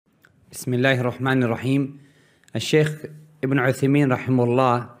بسم الله الرحمن الرحيم. Sheikh Ibn Uthaymeen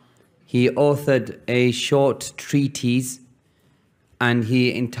rahimahullah, he authored a short treatise and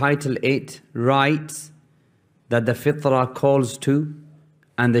he entitled it Rights that the fitrah calls to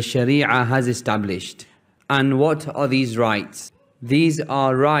and the Sharia has established. And what are these rights? These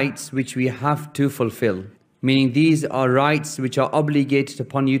are rights which we have to fulfill, meaning these are rights which are obligated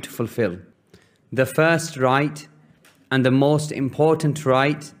upon you to fulfill. The first right and the most important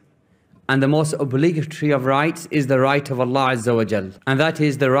right and the most obligatory of rights is the right of Allah Azza wa Jal. And that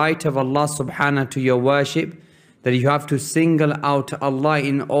is the right of Allah subhanahu to your worship, that you have to single out Allah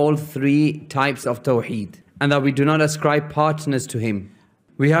in all three types of tawheed, and that we do not ascribe partners to Him.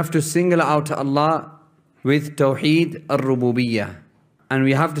 We have to single out Allah with tawheed al-rububiyyah, and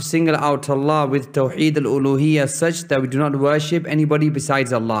we have to single out Allah with tawheed al-uluhiyyah such that we do not worship anybody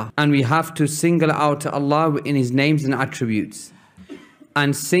besides Allah. And we have to single out Allah in His names and attributes.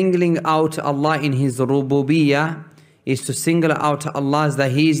 And singling out Allah in His rububiyyah is to single out Allah as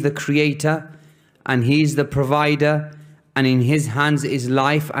that He is the creator and He is the provider, and in His hands is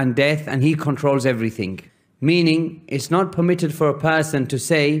life and death and He controls everything. Meaning, it's not permitted for a person to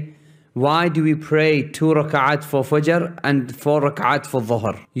say, why do we pray 2 rak'at for Fajr and 4 rak'at for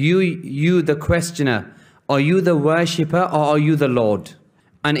Dhuhr? You the questioner, are you the worshipper or are you the Lord?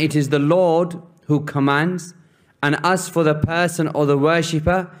 And it is the Lord who commands. And as for the person or the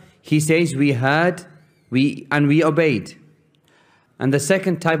worshipper, he says, we heard and we obeyed. And the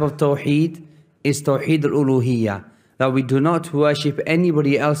second type of tawheed is tawheed al-uluhiyyah, that we do not worship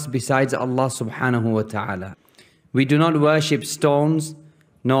anybody else besides Allah subhanahu wa ta'ala. We do not worship stones,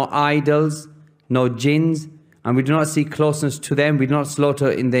 no idols, no jinns, and we do not seek closeness to them, we do not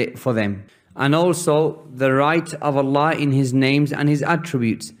slaughter for them. And also the right of Allah in His names and His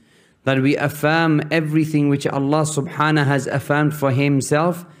attributes, that we affirm everything which Allah subhanahu has affirmed for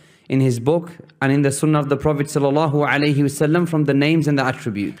Himself in His book and in the Sunnah of the Prophet sallallahu alaihi wasallam from the names and the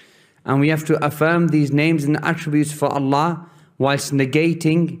attributes. And we have to affirm these names and attributes for Allah whilst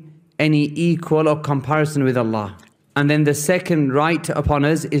negating any equal or comparison with Allah. And then the second right upon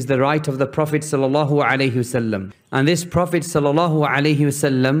us is the right of the Prophet sallallahu alaihi wasallam. And this Prophet sallallahu alaihi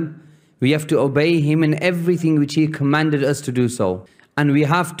wasallam, we have to obey him in everything which he commanded us to do so. And we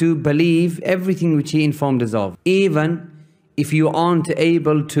have to believe everything which he informed us of, even if you aren't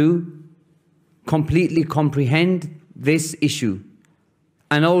able to completely comprehend this issue.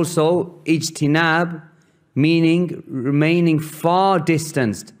 And also ijtinab, meaning remaining far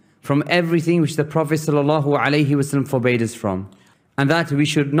distanced from everything which the Prophet ﷺ forbade us from. And that we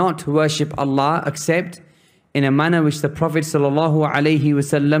should not worship Allah except in a manner which the Prophet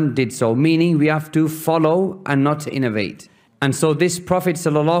ﷺ did so, meaning we have to follow and not innovate. And so this Prophet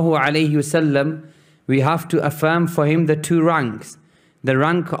ﷺ, we have to affirm for him the two ranks. The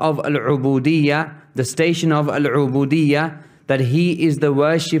rank of al-ubudiyyah, the station of al-ubudiyyah, that he is the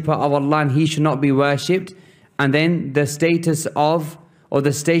worshipper of Allah and he should not be worshipped. And then the status of, or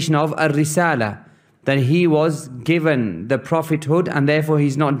the station of al-risala, that he was given the prophethood and therefore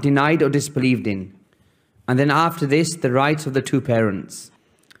he's not denied or disbelieved in. And then after this, the rights of the two parents.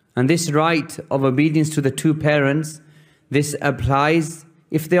 And this right of obedience to the two parents, this applies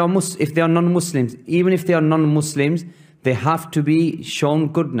if they are non-Muslims. Even if they are non-Muslims, they have to be shown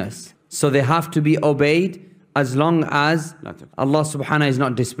goodness. So they have to be obeyed as long as Allah subhanahu is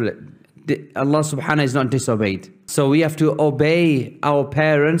not disobeyed. So we have to obey our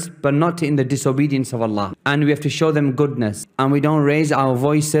parents, but not in the disobedience of Allah. And we have to show them goodness. And we don't raise our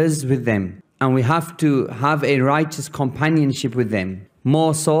voices with them. And we have to have a righteous companionship with them,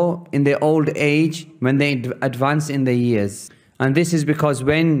 more so in their old age when they advance in their years. And this is because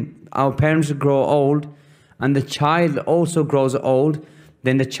when our parents grow old and the child also grows old,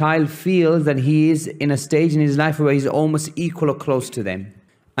 then the child feels that he is in a stage in his life where he's almost equal or close to them.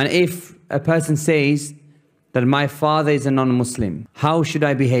 And if a person says that my father is a non-Muslim, how should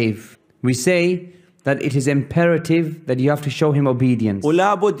I behave? We say that it is imperative that you have to show him obedience.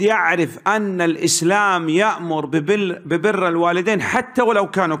 ولا بد يعرف أن الإسلام يأمر ببر الوالدين حتى ولو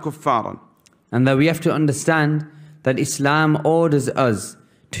كانوا كفارا. And that we have to understand that Islam orders us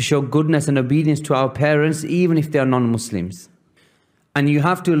to show goodness and obedience to our parents even if they are non-Muslims. And you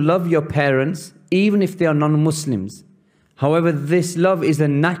have to love your parents even if they are non-Muslims. However, this love is a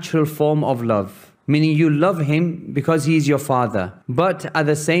natural form of love, meaning you love him because he is your father. But at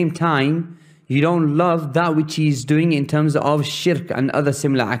the same time, you don't love that which he is doing in terms of shirk and other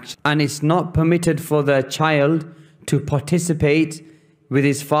similar actions. And it's not permitted for the child to participate with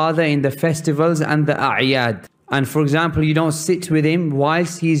his father in the festivals and the a'yad. And for example, you don't sit with him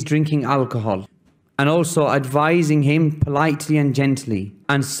whilst he is drinking alcohol. and also advising him politely and gently,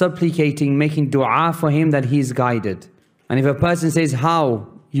 and supplicating, making dua for him that he is guided. And if a person says, how?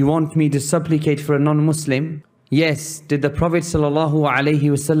 You want me to supplicate for a non-Muslim? Yes, did the Prophet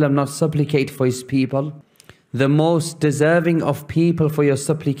ﷺ not supplicate for his people? The most deserving of people for your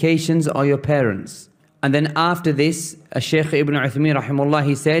supplications are your parents. And then after this, Sheikh Ibn Uthaymeen rahimahullah,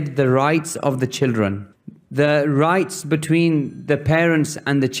 he said, the rights of the children. The rights between the parents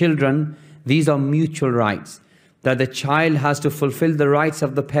and the children, these are mutual rights. That the child has to fulfill the rights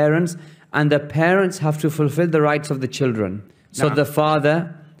of the parents, and the parents have to fulfill the rights of the children. So the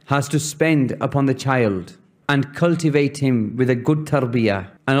father has to spend upon the child and cultivate him with a good tarbiyah,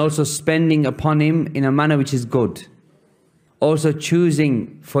 and also spending upon him in a manner which is good. Also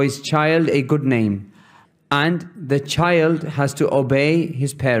choosing for his child a good name. And the child has to obey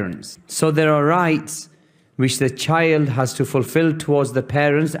his parents. So there are rights which the child has to fulfill towards the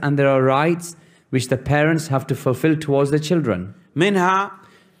parents, and there are rights which the parents have to fulfill towards the children. منها,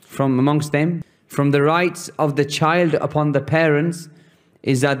 from amongst them, from the rights of the child upon the parents,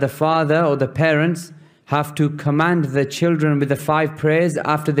 is that the father or the parents have to command the children with the 5 prayers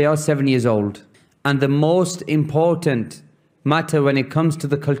after they are 7 years old. And the most important matter when it comes to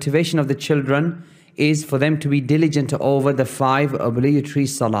the cultivation of the children is for them to be diligent over the 5 obligatory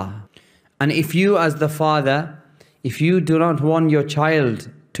salah. And if you as the father, if you do not want your child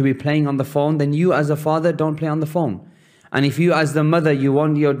to be playing on the phone, then you as a father don't play on the phone. And if you as the mother, you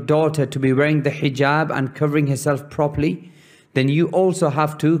want your daughter to be wearing the hijab and covering herself properly, then you also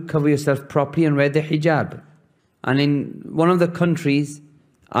have to cover yourself properly and wear the hijab. And in one of the countries,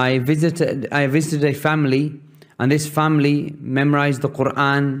 I visited a family, and this family memorized the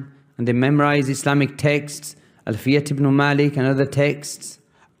Quran, and they memorized Islamic texts, Al-Fiyat ibn Malik and other texts.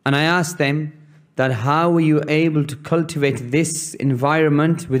 And I asked them that how were you able to cultivate this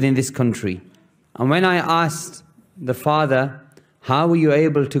environment within this country? And when I asked the father, how were you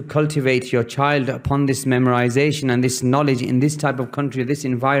able to cultivate your child upon this memorization and this knowledge in this type of country, this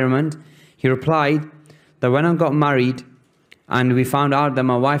environment? He replied that when I got married and we found out that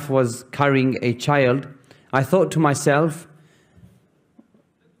my wife was carrying a child, I thought to myself,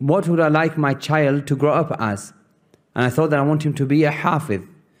 what would I like my child to grow up as? And I thought that I want him to be a hafiz.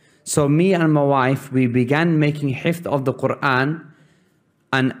 So me and my wife, we began making hifz of the Quran,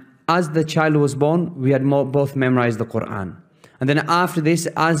 and as the child was born, we had both memorized the Quran. And then after this,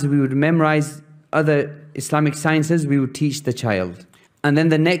 as we would memorize other Islamic sciences, we would teach the child. And then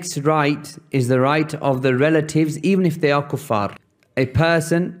the next right is the right of the relatives, even if they are kuffar. A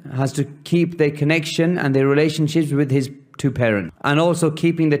person has to keep their connection and their relationships with his 2 parents, and also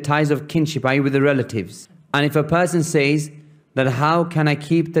keeping the ties of kinship, i.e. with the relatives. And if a person says that how can I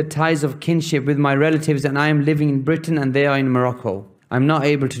keep the ties of kinship with my relatives and I am living in Britain and they are in Morocco, I'm not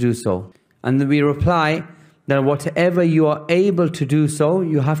able to do so. And we reply that whatever you are able to do so,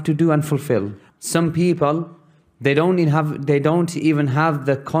 you have to do and fulfill. Some people, they don't even have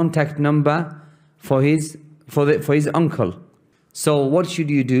the contact number for his uncle. So what should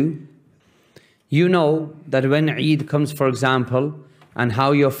you do? You know that when Eid comes, for example, and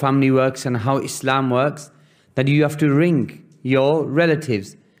how your family works and how Islam works, that you have to ring your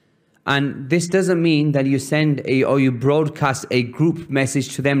relatives. And this doesn't mean that you send or you broadcast a group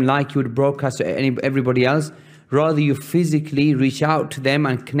message to them like you would broadcast to everybody else. Rather, you physically reach out to them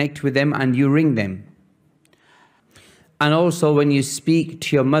and connect with them and you ring them. And also when you speak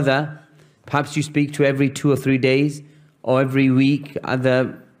to your mother, perhaps you speak to every 2 or 3 days or every week at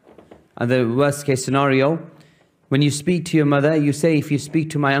the worst case scenario. When you speak to your mother, you say, if you speak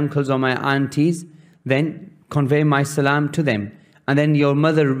to my uncles or my aunties, then convey my salam to them. And then your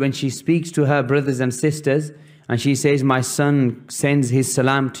mother, when she speaks to her brothers and sisters, and she says, my son sends his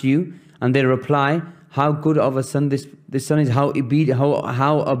salam to you, and they reply, how good of a son this son is, how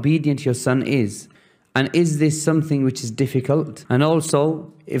obedient your son is. And is this something which is difficult? And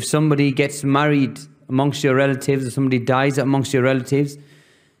also, if somebody gets married amongst your relatives, or somebody dies amongst your relatives,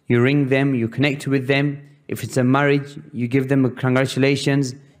 you ring them, you connect with them. If it's a marriage, you give them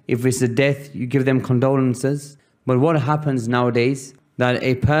congratulations. If it's a death, you give them condolences. But what happens nowadays, that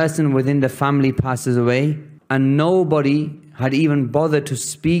a person within the family passes away and nobody had even bothered to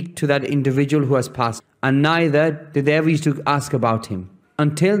speak to that individual who has passed, and neither did they ever used to ask about him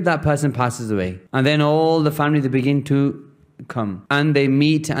until that person passes away. And then all the family, they begin to come and they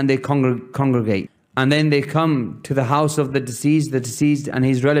meet and they congregate. And then they come to the house of the deceased and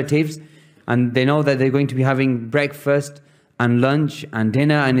his relatives, and they know that they're going to be having breakfast and lunch and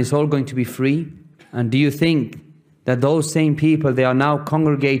dinner, and it's all going to be free. And do you think that those same people, they are now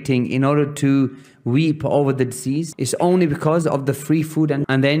congregating in order to weep over the deceased, it's only because of the free food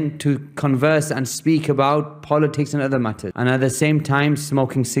and then to converse and speak about politics and other matters. And at the same time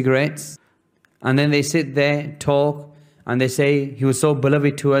smoking cigarettes. And then they sit there, talk, and they say, he was so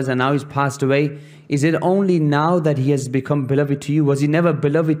beloved to us and now he's passed away. Is it only now that he has become beloved to you? Was he never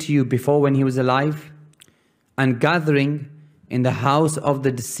beloved to you before when he was alive? And gathering in the house of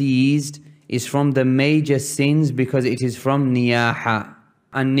the deceased is from the major sins because it is from niyaha.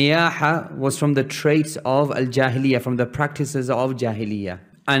 And niyaha was from the traits of al-jahiliyyah, from the practices of jahiliyyah.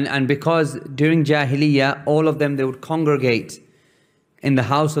 And because during jahiliyyah, all of them, they would congregate in the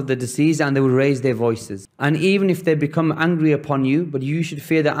house of the deceased and they would raise their voices. And even if they become angry upon you, but you should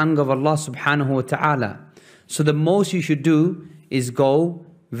fear the anger of Allah subhanahu wa ta'ala. So the most you should do is go,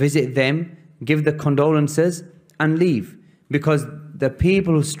 visit them, give the condolences and leave. Because the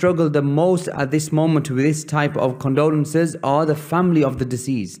people who struggle the most at this moment with this type of condolences are the family of the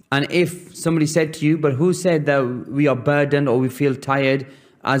deceased. And if somebody said to you, but who said that we are burdened or we feel tired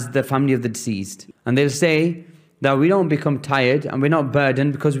as the family of the deceased? And they'll say that we don't become tired and we're not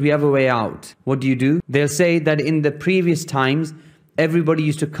burdened because we have a way out. What do? They'll say that in the previous times, everybody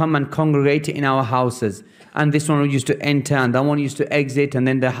used to come and congregate in our houses. And this one used to enter and that one used to exit and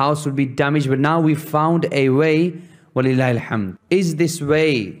then the house would be damaged. But now we've found a way. Walillahi alhamd. Is this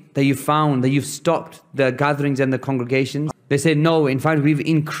way that you found, that you've stopped the gatherings and the congregations? They said, no, in fact, we've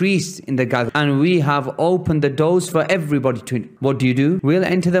increased in the gathering and we have opened the doors for everybody to. What do? We'll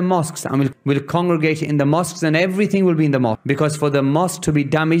enter the mosques and we'll congregate in the mosques and everything will be in the mosque. Because for the mosque to be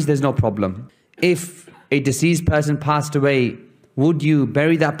damaged, there's no problem. If a deceased person passed away, would you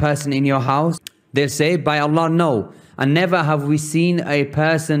bury that person in your house? They'll say, by Allah, no. And never have we seen a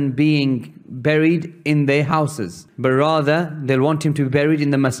person being buried in their houses, but rather they'll want him to be buried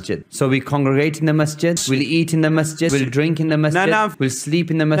in the masjid. So we congregate in the masjid, we'll eat in the masjid, we'll drink in the masjid, we'll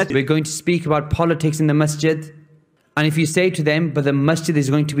sleep in the masjid, we're going to speak about politics in the masjid. And if you say to them, but the masjid is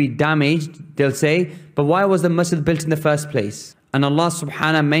going to be damaged, they'll say, but why was the masjid built in the first place? And Allah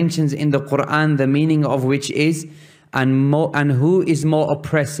subhanahu mentions in the Quran the meaning of which is, and who is more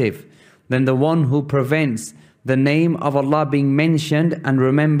oppressive than the one who prevents the name of Allah being mentioned and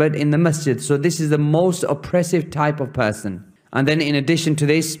remembered in the masjid. So this is the most oppressive type of person. And then in addition to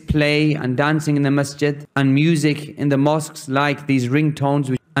this, play and dancing in the masjid and music in the mosques like these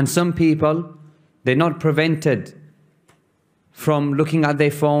ringtones. And some people, they're not prevented from looking at their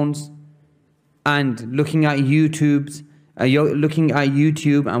phones and looking at YouTube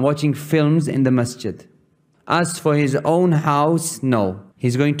and watching films in the masjid. As for his own house, no.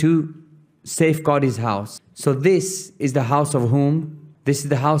 He's going to safeguard his house. So this is the house of whom? This is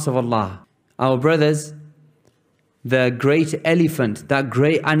the house of Allah. Our brothers, the great elephant, that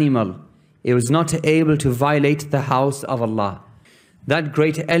great animal, it was not able to violate the house of Allah. That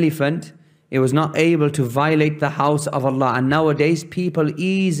great elephant, it was not able to violate the house of Allah. And nowadays, people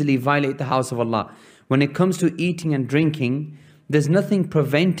easily violate the house of Allah. When it comes to eating and drinking, there's nothing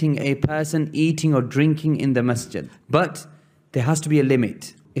preventing a person eating or drinking in the masjid. But there has to be a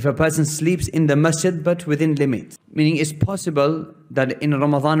limit. If a person sleeps in the masjid, but within limits. Meaning it's possible that in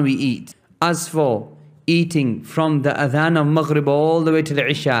Ramadan we eat. As for eating from the adhan of Maghrib all the way to the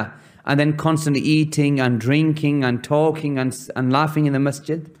Isha, and then constantly eating and drinking and talking and laughing in the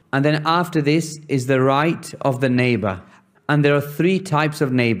masjid. And then after this is the right of the neighbor. And there are three types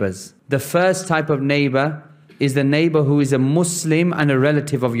of neighbors. The first type of neighbor is the neighbor who is a Muslim and a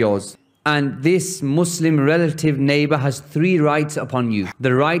relative of yours. And this Muslim relative neighbor has three rights upon you.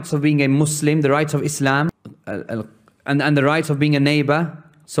 The rights of being a Muslim, the rights of Islam, and the rights of being a neighbor.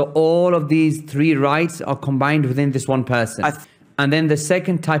 So all of these three rights are combined within this one person. And then the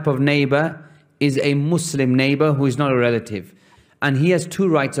second type of neighbor is a Muslim neighbor who is not a relative. And he has two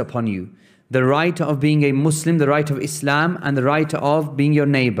rights upon you. The right of being a Muslim, the right of Islam, and the right of being your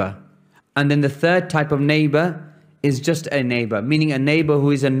neighbor. And then the third type of neighbor is just a neighbor, meaning a neighbor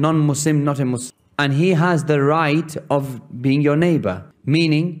who is a non-Muslim, not a Muslim. And he has the right of being your neighbor,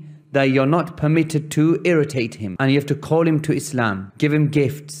 meaning that you're not permitted to irritate him. And you have to call him to Islam, give him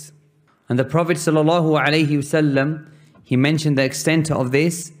gifts. And the Prophet ﷺ, he mentioned the extent of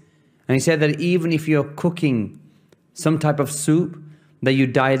this. And he said that even if you're cooking some type of soup, that you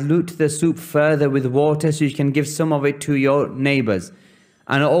dilute the soup further with water so you can give some of it to your neighbors.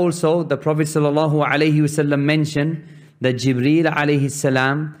 And also the Prophet ﷺ mentioned that Jibreel alayhi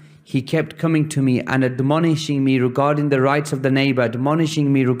salam, he kept coming to me and admonishing me regarding the rights of the neighbor,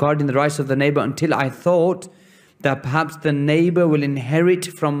 until I thought that perhaps the neighbor will inherit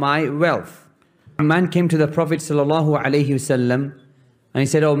from my wealth. A man came to the Prophet ﷺ and he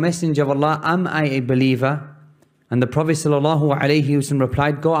said, "O Messenger of Allah, am I a believer?" And the Prophet ﷺ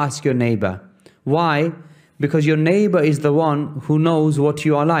replied, go ask your neighbor. Why? Because your neighbor is the one who knows what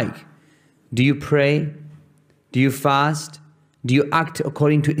you are like. Do you pray? Do you fast? Do you act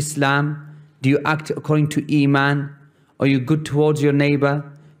according to Islam? Do you act according to Iman? Are you good towards your neighbor?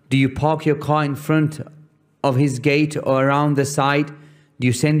 Do you park your car in front of his gate or around the side? Do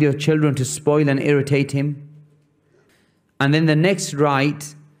you send your children to spoil and irritate him? And then the next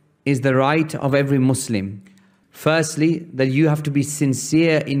right is the right of every Muslim. Firstly, that you have to be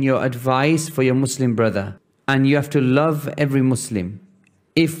sincere in your advice for your Muslim brother. And you have to love every Muslim.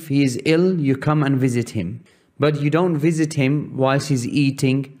 If he is ill, you come and visit him. But you don't visit him whilst he's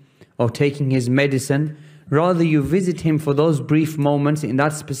eating or taking his medicine. Rather, you visit him for those brief moments in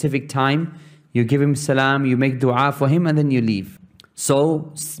that specific time. You give him salam, you make dua for him, and then you leave.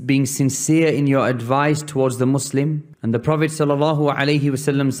 So, being sincere in your advice towards the Muslim. And the Prophet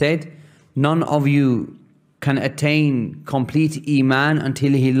ﷺ said, none of you can attain complete Iman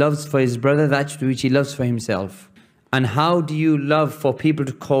until he loves for his brother that which he loves for himself. And how do you love for people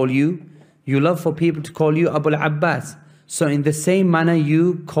to call you? You love for people to call you Abu al-Abbas. So in the same manner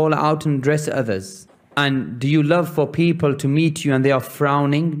you call out and address others. And do you love for people to meet you and they are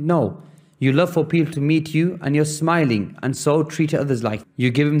frowning? No. You love for people to meet you and you're smiling, and so treat others like.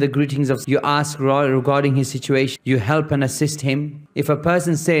 You give him the greetings of, you ask regarding his situation, you help and assist him. If a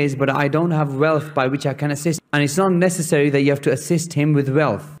person says, but I don't have wealth by which I can assist, and it's not necessary that you have to assist him with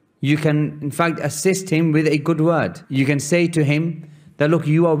wealth. You can in fact assist him with a good word. You can say to him that look,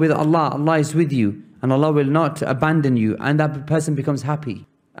 you are with Allah, Allah is with you, and Allah will not abandon you, and that person becomes happy.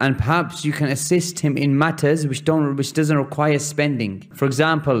 And perhaps you can assist him in matters which doesn't require spending. For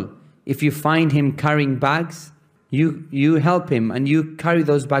example, if you find him carrying bags, you help him and you carry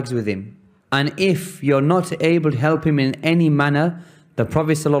those bags with him. And if you're not able to help him in any manner, the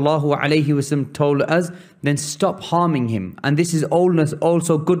Prophet ﷺ told us, then stop harming him. And this is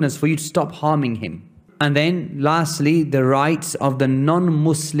also goodness for you to stop harming him. And then lastly, the rights of the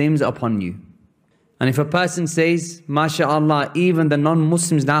non-Muslims upon you. And if a person says, MashaAllah, even the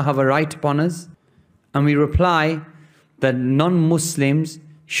non-Muslims now have a right upon us, and we reply that non-Muslims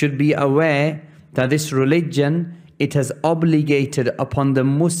should be aware that this religion, it has obligated upon the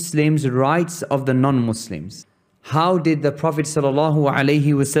Muslims rights of the non-Muslims. How did the Prophet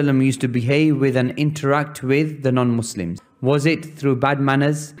ﷺ used to behave with and interact with the non-Muslims? Was it through bad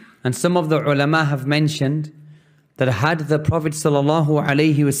manners? And some of the ulama have mentioned that had the Prophet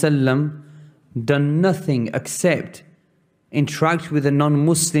ﷺ done nothing except interact with the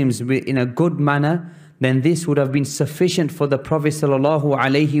non-Muslims in a good manner, then this would have been sufficient for the Prophet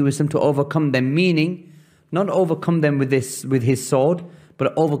ﷺ to overcome them. Meaning, not overcome them with his sword,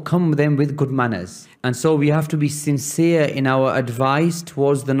 but overcome them with good manners. And so we have to be sincere in our advice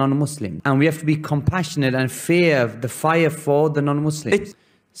towards the non-Muslims. And we have to be compassionate and fear the fire for the non-Muslims.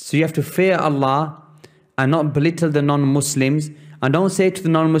 So you have to fear Allah and not belittle the non-Muslims. And don't say to the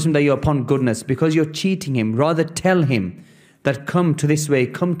non-Muslim that you're upon goodness, because you're cheating him. Rather tell him that come to this way,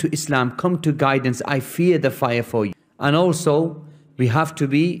 come to Islam, come to guidance. I fear the fire for you. And also, we have to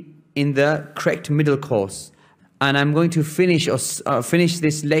be in the correct middle course. And I'm going to finish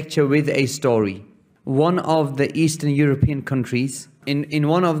this lecture with a story. One of the Eastern European countries, in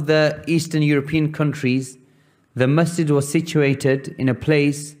one of the Eastern European countries, the masjid was situated in a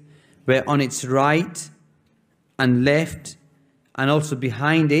place where on its right and left and also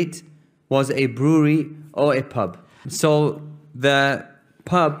behind it was a brewery or a pub. So the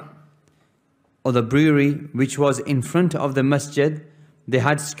pub or the brewery which was in front of the masjid, they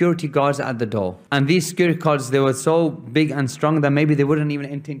had security guards at the door. And these security guards, they were so big and strong that maybe they wouldn't even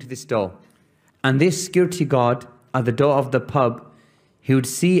enter into this door. And this security guard at the door of the pub, he would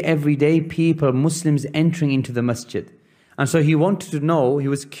see every day people, Muslims entering into the masjid. And so he wanted to know, he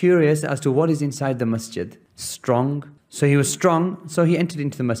was curious as to what is inside the masjid. Strong. So he was strong, so he entered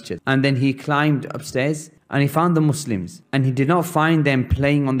into the masjid. And then he climbed upstairs and he found the Muslims. And he did not find them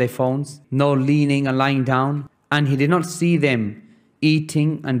playing on their phones, nor leaning and lying down. And he did not see them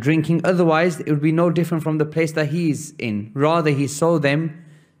eating and drinking. Otherwise, it would be no different from the place that he is in. Rather, he saw them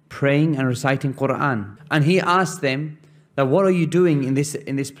praying and reciting Quran. And he asked them, that what are you doing in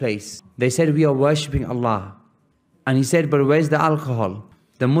this place? They said, we are worshipping Allah. And he said, but where's the alcohol?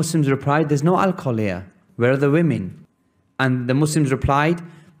 The Muslims replied, there's no alcohol here. Where are the women? And the Muslims replied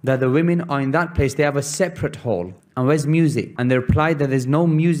that the women are in that place. They have a separate hall. And where's music? And they replied that there's no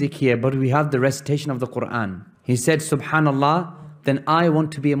music here, but we have the recitation of the Quran. He said, Subhanallah, then I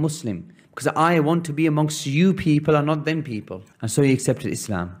want to be a Muslim, because I want to be amongst you people and not them people. And so he accepted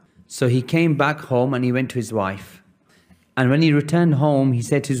Islam. So he came back home and he went to his wife. And when he returned home, he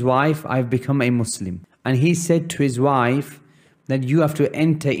said to his wife, I've become a Muslim. And he said to his wife that you have to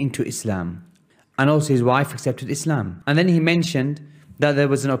enter into Islam. And also his wife accepted Islam. And then he mentioned that there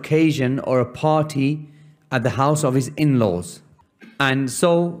was an occasion or a party at the house of his in-laws. And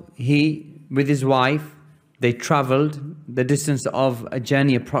so he, with his wife, they traveled the distance of a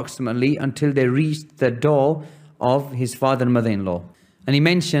journey approximately until they reached the door of his father and mother-in-law. And he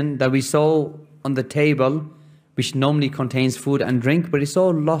mentioned that we saw on the table, which normally contains food and drink, but it's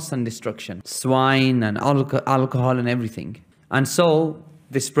all loss and destruction. Swine and alcohol and everything. And so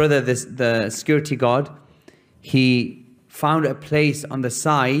this brother, the security guard, he found a place on the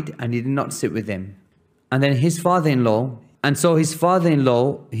side and he did not sit with them. And then his father-in-law, and so his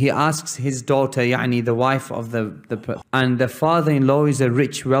father-in-law, he asks his daughter, yani the wife of and the father-in-law is a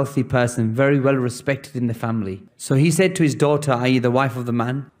rich, wealthy person, very well respected in the family. So he said to his daughter, i.e. the wife of the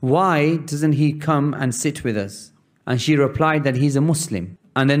man, why doesn't he come and sit with us? And she replied that he's a Muslim.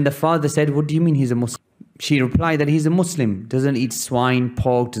 And then the father said, what do you mean he's a Muslim? She replied that he's a Muslim, doesn't eat swine,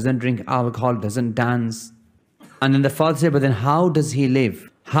 pork, doesn't drink alcohol, doesn't dance. And then the father said, but then how does he live?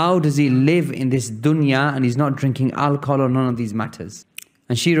 How does he live in this dunya and he's not drinking alcohol or none of these matters?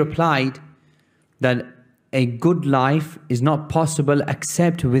 And she replied that a good life is not possible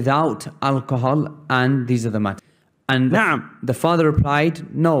except without alcohol and these are the matters. And the father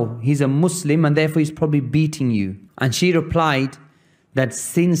replied, no, he's a Muslim and therefore he's probably beating you. And she replied that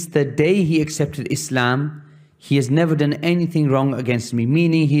since the day he accepted Islam, he has never done anything wrong against me,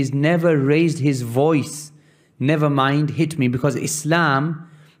 meaning he's never raised his voice, never mind hit me, because Islam,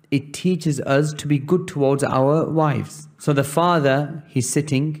 it teaches us to be good towards our wives. So the father, he's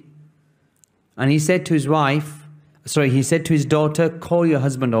sitting and he said to his wife, he said to his daughter, call your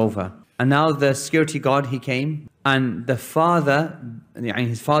husband over. And now the security guard, he came and the father,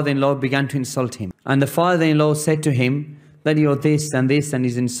 his father-in-law began to insult him. And the father-in-law said to him that you're this and this, and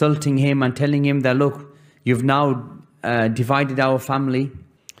he's insulting him and telling him that, look, you've now divided our family.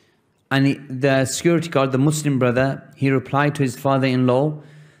 And the security guard, the Muslim brother, he replied to his father-in-law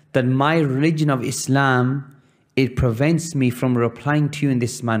that my religion of Islam, it prevents me from replying to you in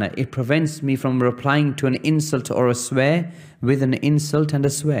this manner. It prevents me from replying to an insult or a swear with an insult and a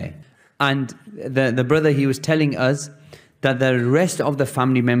swear. And the brother, he was telling us that the rest of the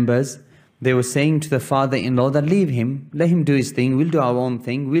family members, they were saying to the father-in-law that leave him, let him do his thing, we'll do our own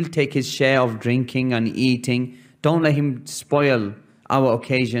thing, we'll take his share of drinking and eating, don't let him spoil our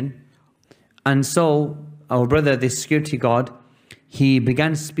occasion. And so our brother, this security guard, he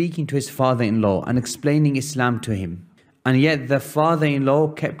began speaking to his father-in-law and explaining Islam to him. And yet the father-in-law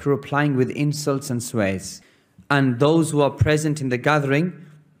kept replying with insults and swears. And those who are present in the gathering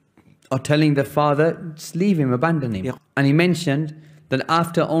are telling the father, just leave him, abandon him. And he mentioned that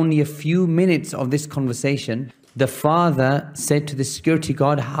after only a few minutes of this conversation, the father said to the security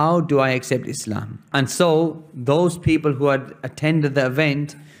guard, how do I accept Islam? And so those people who had attended the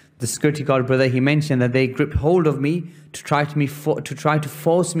event, the security guard brother, he mentioned that they gripped hold of me to try to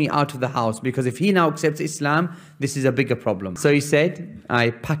force me out of the house, because if he now accepts Islam, this is a bigger problem. So he said,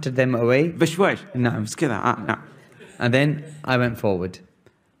 I patted them away. And then I went forward.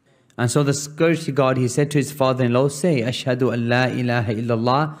 And so the security guard, he said to his father-in-law, say, Ashhadu an la ilaha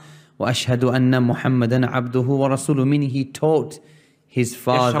illallah wa ashhadu anna Muhammadan abduhu wa rasuluhu, meaning he taught his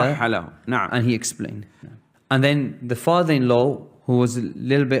father and he explained. And then the father-in-law, who was a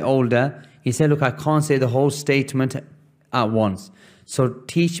little bit older, he said, look, I can't say the whole statement at once. So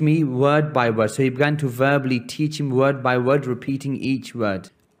teach me word by word. So he began to verbally teach him word by word, repeating each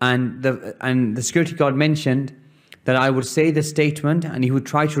word. And the security guard mentioned that I would say the statement and he would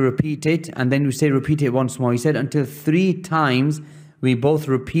try to repeat it, and then we say repeat it once more. He said until 3 times we both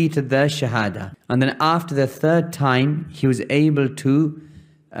repeated the shahada. And then after the 3rd time, he was able to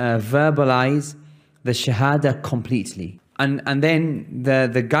verbalize the shahada completely. And then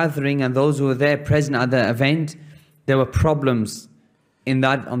the gathering and those who were there present at the event, there were problems on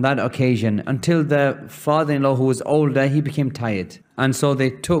that occasion, until the father-in-law, who was older, he became tired. And so they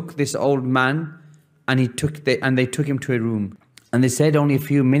took this old man and they took him to a room. And they said only a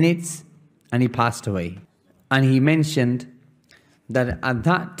few minutes and he passed away. And he mentioned that at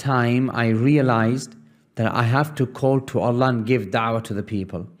that time I realized that I have to call to Allah and give da'wah to the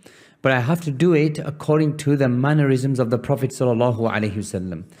people. But I have to do it according to the mannerisms of the Prophet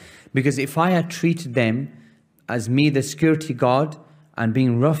ﷺ. Because if I had treated them as me, the security guard, and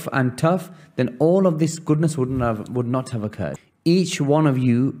being rough and tough, then all of this goodness would not have occurred. Each one of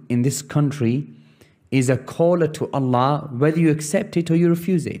you in this country is a caller to Allah, whether you accept it or you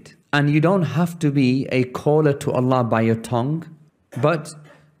refuse it. And you don't have to be a caller to Allah by your tongue, but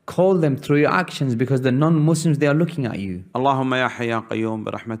call them through your actions because the non-Muslims, they are looking at you. اللهم يا حي يا قيوم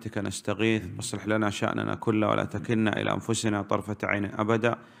برحمتك نستغيث واصلح لنا شأننا كله ولا تكلنا إلى أنفسنا طرفة عين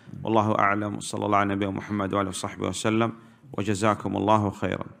أبدا والله أعلم. صلى الله على نبينا محمد وآله وصحبه وسلم وجزاكم الله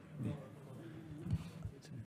خيرا.